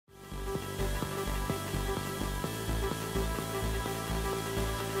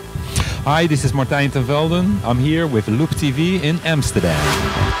Hi, this is Martijn Ten Velden. I'm here with Loop TV in Amsterdam.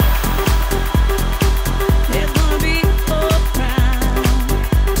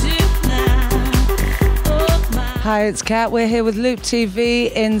 Hi, it's Kat. We're here with Loop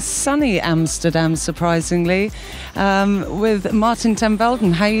TV in sunny Amsterdam, surprisingly, with Martijn Ten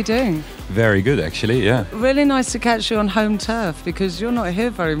Velden. How are you doing? Very good, actually, yeah. Really nice to catch you on home turf, because you're not here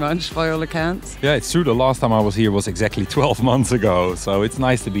very much, by all accounts. Yeah, it's true. The last time I was here was exactly 12 months ago, so it's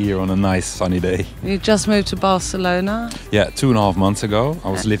nice to be here on a nice sunny day. You just moved to Barcelona? Yeah, 2.5 months ago. I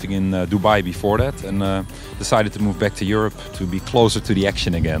was living in Dubai before that and decided to move back to Europe to be closer to the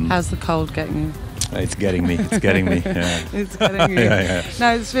action again. How's the cold getting you? It's getting me. It's getting me. Yeah. It's getting you. Yeah.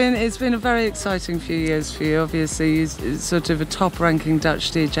 No, it's been a very exciting few years for you. Obviously, you're sort of a top-ranking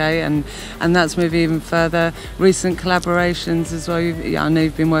Dutch DJ, and that's moved even further. Recent collaborations as well. I know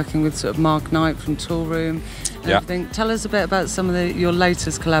you've been working with sort of Mark Knight from Toolroom. Everything. Tell us a bit about some of your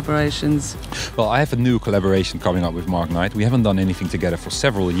latest collaborations. Well, I have a new collaboration coming up with Mark Knight. We haven't done anything together for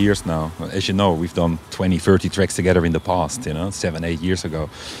several years now. As you know, we've done 20, 30 tracks together in the past, 7, 8 years ago.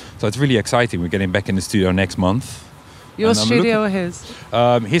 So it's really exciting. We're getting back in the studio next month. Your studio or his?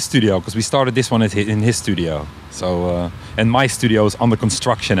 His studio, because we started this one in his studio. So, and my studio is under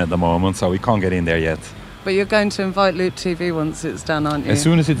construction at the moment, so we can't get in there yet. But you're going to invite Loop TV once it's done, aren't you? As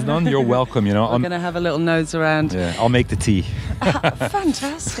soon as it's done, you're welcome, We're going to have a little nose around. Yeah, I'll make the tea.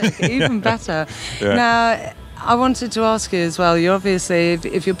 Fantastic, even better. Yeah. Now, I wanted to ask you as well, you obviously,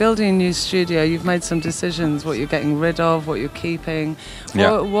 if you're building a new studio, you've made some decisions, what you're getting rid of, what you're keeping.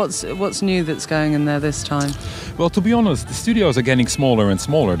 What's new that's going in there this time? Well, to be honest, the studios are getting smaller and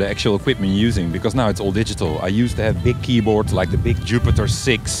smaller, the actual equipment you're using, because now it's all digital. I used to have big keyboards like the big Jupiter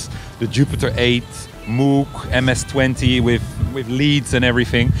 6, the Jupiter 8, Moog, MS-20 with leads and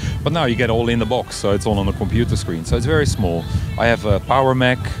everything, but now you get all in the box, so it's all on the computer screen, so it's very small. I have a Power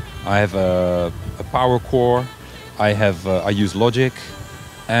Mac, I have a Power Core, I use Logic,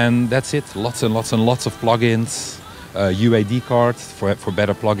 and that's it. Lots and lots and lots of plugins, UAD card for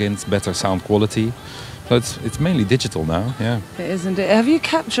better plugins, better sound quality. So it's mainly digital now, yeah. It isn't it? Have you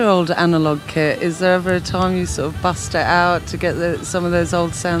kept your old analog kit? Is there ever a time you sort of bust it out to get some of those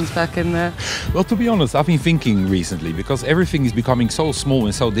old sounds back in there? Well, to be honest, I've been thinking recently, because everything is becoming so small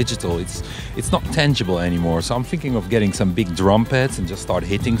and so digital, it's not tangible anymore. So I'm thinking of getting some big drum pads and just start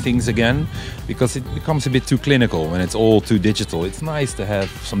hitting things again, because it becomes a bit too clinical when it's all too digital. It's nice to have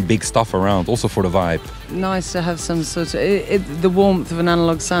some big stuff around, also for the vibe. Nice to have some sort of... the warmth of an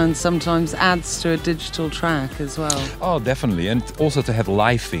analog sound sometimes adds to a digital track as well. Oh, definitely, and also to have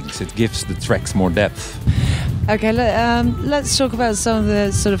live things, it gives the tracks more depth. Okay, let's talk about some of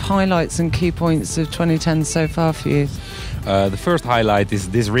the sort of highlights and key points of 2010 so far for you. The first highlight is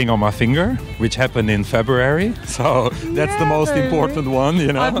this ring on my finger, which happened in February, so that's the most important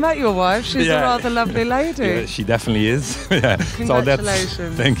one, I've met your wife, she's a rather lovely lady. Yeah, she definitely is. Yeah.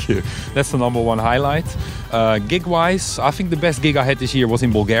 Congratulations. Thank you. That's the #1 highlight. Gig-wise, I think the best gig I had this year was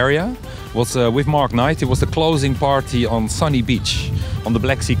in Bulgaria. It was with Mark Knight. It was the closing party on Sunny Beach on the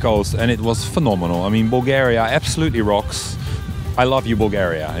Black Sea coast, and it was phenomenal. I mean, Bulgaria absolutely rocks. I love you,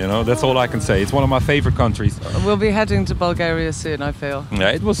 Bulgaria, that's all I can say. It's one of my favorite countries. We'll be heading to Bulgaria soon, I feel. Yeah,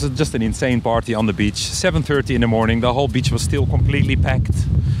 it was just an insane party on the beach. 7:30 in the morning, the whole beach was still completely packed.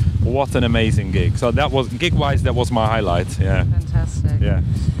 What an amazing gig. So that was, gig-wise, that was my highlight, yeah. Fantastic. Yeah.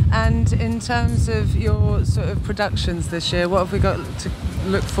 And in terms of your sort of productions this year, what have we got to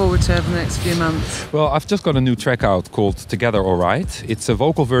look forward to over the next few months? Well, I've just got a new track out called Together Alright. It's a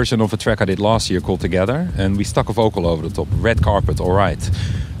vocal version of a track I did last year called Together, and we stuck a vocal over the top, Red Carpet Alright.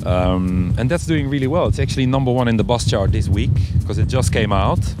 And that's doing really well. It's actually #1 in the bus chart this week, because it just came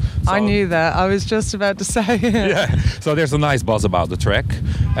out. So, I knew that. I was just about to say. Yeah, so there's a nice buzz about the track.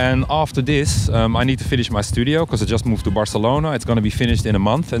 And after this, I need to finish my studio, because I just moved to Barcelona. It's going to be finished in a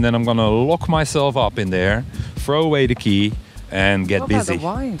month, and then I'm going to lock myself up in there, throw away the key, and get busy. What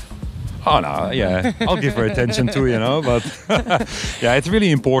about the wife? Oh no, yeah, I'll give her attention too, but yeah, it's really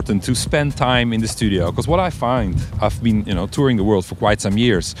important to spend time in the studio, because what I find, I've been, touring the world for quite some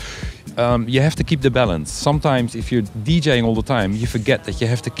years, you have to keep the balance. Sometimes if you're DJing all the time, you forget that you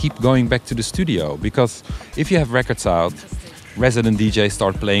have to keep going back to the studio, because if you have records out, resident DJs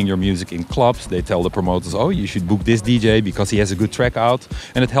start playing your music in clubs. They tell the promoters, oh, you should book this DJ because he has a good track out,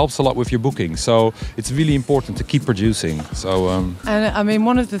 and it helps a lot with your booking. So it's really important to keep producing. So and I mean,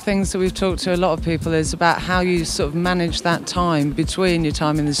 one of the things that we've talked to a lot of people is about how you sort of manage that time between your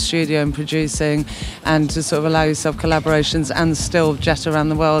time in the studio and producing, and to sort of allow yourself collaborations and still jet around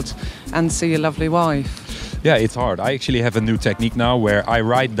the world and see your lovely wife. Yeah, it's hard. I actually have a new technique now where I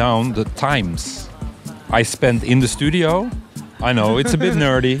write down the times I spent in the studio I know, it's a bit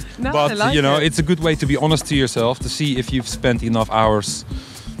nerdy, No, but I like you know, it. it's a good way to be honest to yourself, to see if you've spent enough hours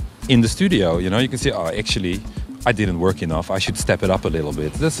in the studio. You know, you can say, oh, actually, I didn't work enough. I should step it up a little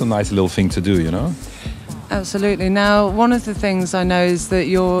bit. That's a nice little thing to do, you know. Absolutely. Now, one of the things I know is that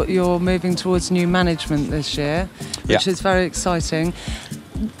you're moving towards new management this year, which Yeah. is very exciting.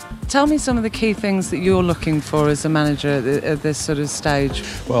 Tell me some of the key things that you're looking for as a manager at this sort of stage.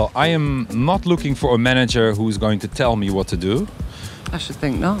 Well, I am not looking for a manager who's going to tell me what to do. I should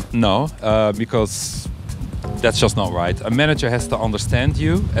think not. No, because that's just not right. A manager has to understand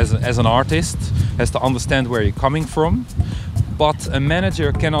you as an artist, has to understand where you're coming from. But a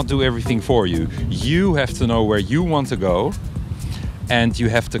manager cannot do everything for you. You have to know where you want to go, and you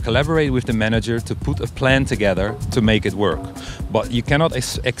have to collaborate with the manager to put a plan together to make it work. But you cannot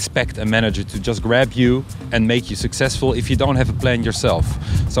expect a manager to just grab you and make you successful if you don't have a plan yourself.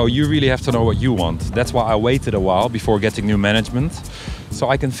 So you really have to know what you want. That's why I waited a while before getting new management, so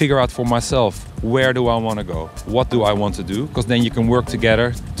I can figure out for myself, where do I want to go? What do I want to do? Because then you can work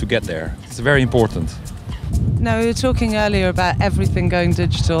together to get there. It's very important. Now, we were talking earlier about everything going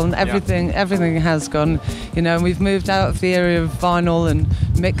digital, and everything has gone. You know, and we've moved out of the area of vinyl and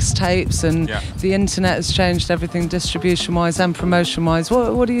mixtapes, and the internet has changed everything distribution-wise and promotion-wise.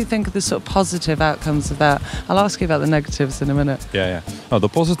 What do you think of the sort of positive outcomes of that? I'll ask you about the negatives in a minute. Yeah. No, the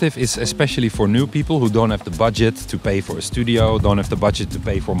positive is especially for new people who don't have the budget to pay for a studio, don't have the budget to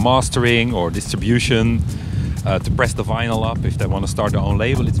pay for mastering or distribution. To press the vinyl up if they want to start their own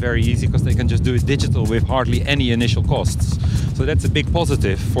label, it's very easy because they can just do it digital with hardly any initial costs. So that's a big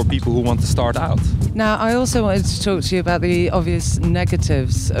positive for people who want to start out. Now, I also wanted to talk to you about the obvious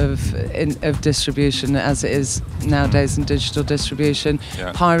negatives of distribution as it is nowadays in digital distribution,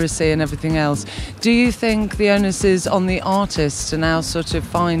 piracy and everything else. Do you think the onus is on the artists to now sort of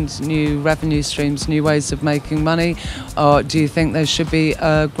find new revenue streams, new ways of making money, or do you think there should be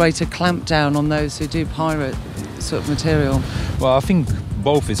a greater clampdown on those who do pirate sort of material? Well, I think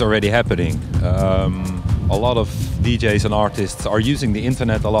both is already happening. A lot of DJs and artists are using the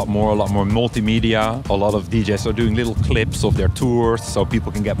internet a lot more multimedia. A lot of DJs are doing little clips of their tours so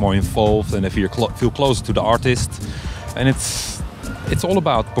people can get more involved and feel closer to the artist. And it's all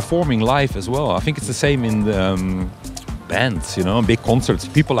about performing live as well. I think it's the same in the bands, you know, big concerts.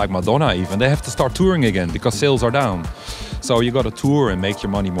 People like Madonna even, they have to start touring again because sales are down. So you got to tour and make your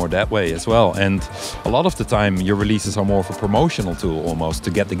money more that way as well. And a lot of the time your releases are more of a promotional tool almost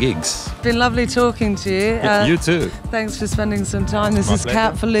to get the gigs. Been lovely talking to you. You too. Thanks for spending some time. This My is pleasure.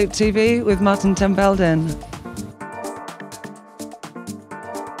 Kat for Loop TV with Martijn Ten Velden.